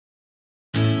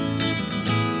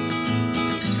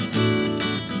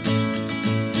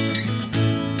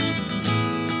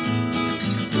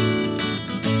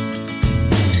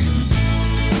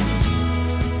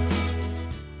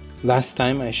Last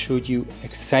time I showed you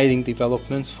exciting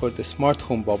developments for the smart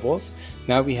home bubbles.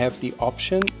 Now we have the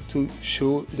option to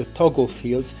show the toggle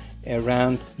fields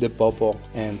around the bubble,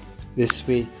 and this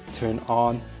way turn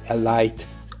on a light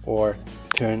or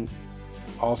turn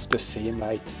off the same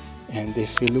light. And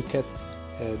if we look at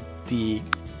the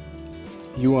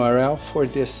URL for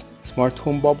this smart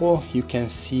home bubble, you can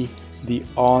see the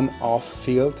on-off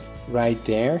field right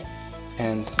there,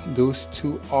 and those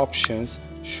two options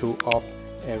show up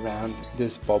around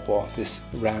this bubble, this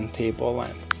round table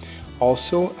lamp.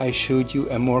 Also, I showed you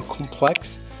a more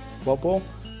complex bubble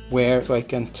where I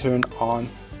can turn on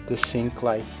the sink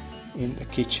lights in the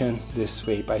kitchen this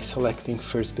way by selecting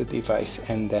first the device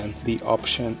and then the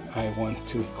option I want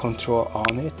to control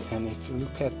on it. And if you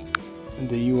look at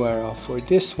the URL for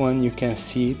this one, you can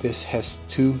see this has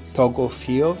two toggle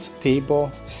fields.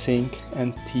 Table, sink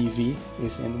and TV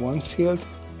is in one field,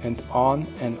 and on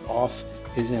and off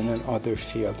is in another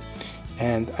field.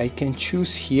 And I can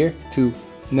choose here to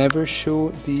never show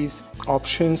these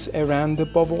options around the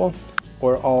bubble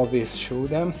or always show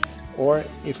them, or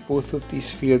if both of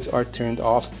these fields are turned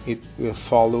off, it will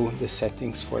follow the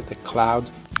settings for the cloud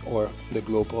or the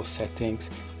global settings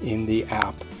in the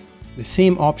app. The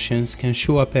same options can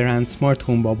show up around smart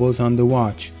home bubbles on the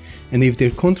watch, and if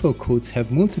their control codes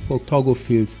have multiple toggle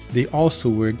fields, they also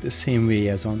work the same way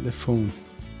as on the phone.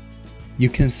 You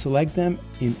can select them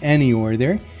in any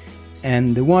order,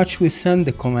 and the watch will send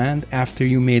the command after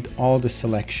you made all the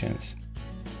selections.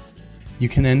 You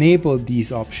can enable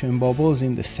these option bubbles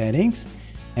in the settings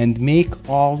and make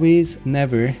always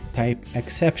never type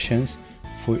exceptions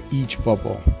for each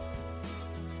bubble.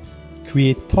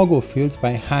 Create toggle fields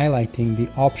by highlighting the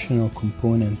optional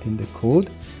component in the code,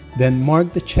 then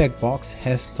mark the checkbox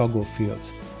has toggle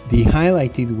fields. The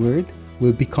highlighted word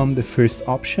will become the first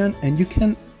option, and you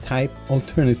can type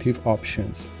alternative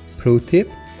options. Pro tip: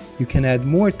 you can add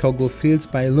more toggle fields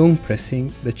by long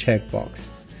pressing the checkbox.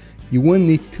 You won't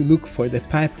need to look for the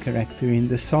pipe character in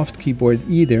the soft keyboard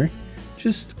either,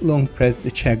 just long press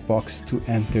the checkbox to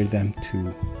enter them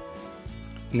too.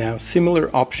 Now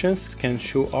similar options can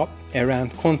show up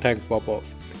around contact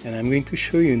bubbles, and I'm going to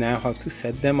show you now how to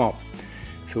set them up.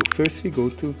 So first we go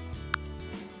to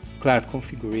cloud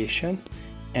configuration,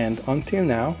 and until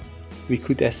now we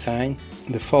could assign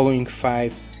the following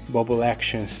 5 bubble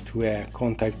actions to a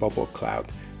contact bubble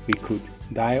cloud. We could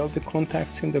dial the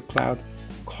contacts in the cloud,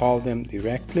 call them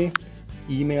directly,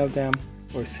 email them,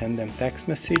 or send them text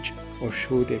message, or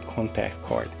show their contact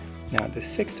card. Now the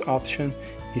 6th option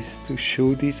is to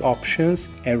show these options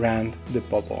around the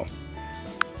bubble.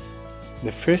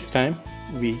 The first time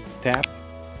we tap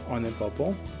on a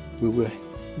bubble, we will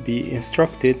be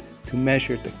instructed to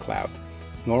measure the cloud.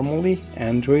 Normally,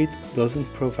 Android doesn't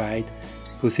provide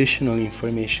positional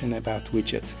information about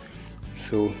widgets,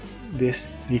 so this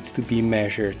needs to be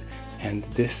measured, and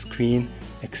this screen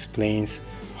explains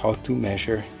how to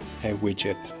measure a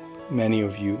widget. Many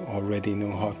of you already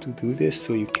know how to do this,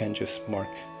 so you can just mark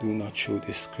do not show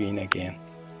this screen again.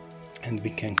 And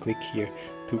we can click here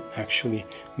to actually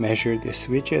measure this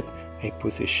widget. I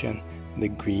position the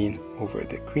green over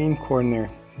the green corner,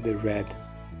 the red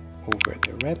over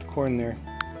the red corner,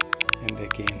 and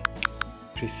again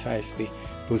precisely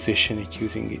position it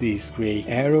using these gray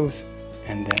arrows,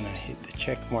 and then I hit the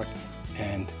check mark.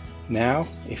 And now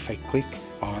if I click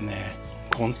on a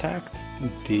contact,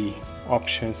 the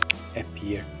options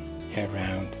appear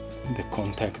around the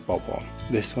contact bubble.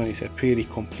 This one is a pretty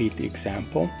complete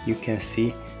example. You can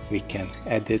see we can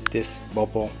edit this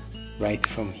bubble right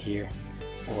from here,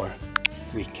 or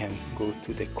we can go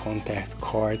to the contact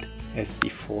card as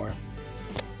before,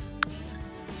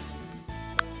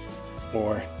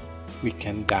 or we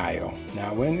can dial.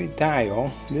 Now when we dial,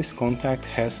 this contact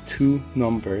has 2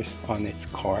 numbers on its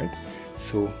card,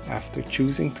 so after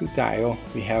choosing to dial,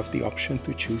 we have the option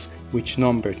to choose which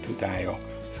number to dial.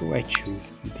 So I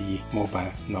choose the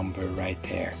mobile number right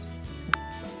there.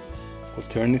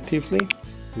 Alternatively,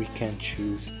 we can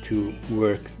choose to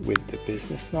work with the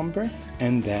business number,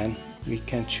 and then we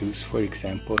can choose, for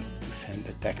example, to send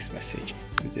a text message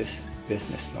to this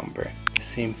business number. The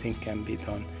same thing can be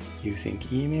done using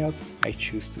emails. I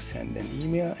choose to send an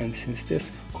email, and since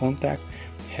this contact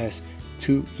has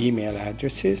 2 email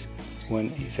addresses,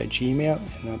 one is a Gmail,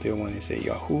 another one is a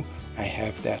Yahoo, I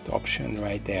have that option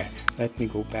right there. Let me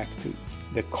go back to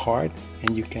the card,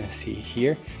 and you can see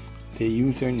here the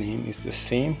username is the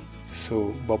same,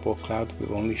 so Bubble Cloud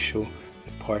will only show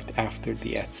the part after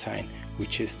the @ sign,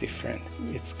 which is different.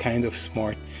 It's kind of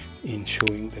smart in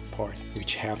showing the part,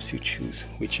 which helps you choose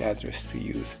which address to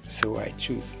use. So I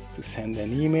choose to send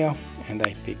an email, and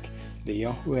I pick the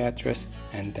Yahoo address,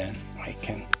 and then I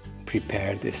can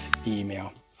prepare this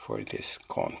email for this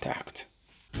contact.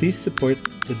 Please support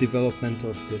the development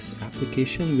of this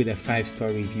application with a 5-star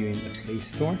review in the Play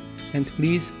Store, and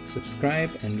please subscribe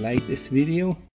and like this video.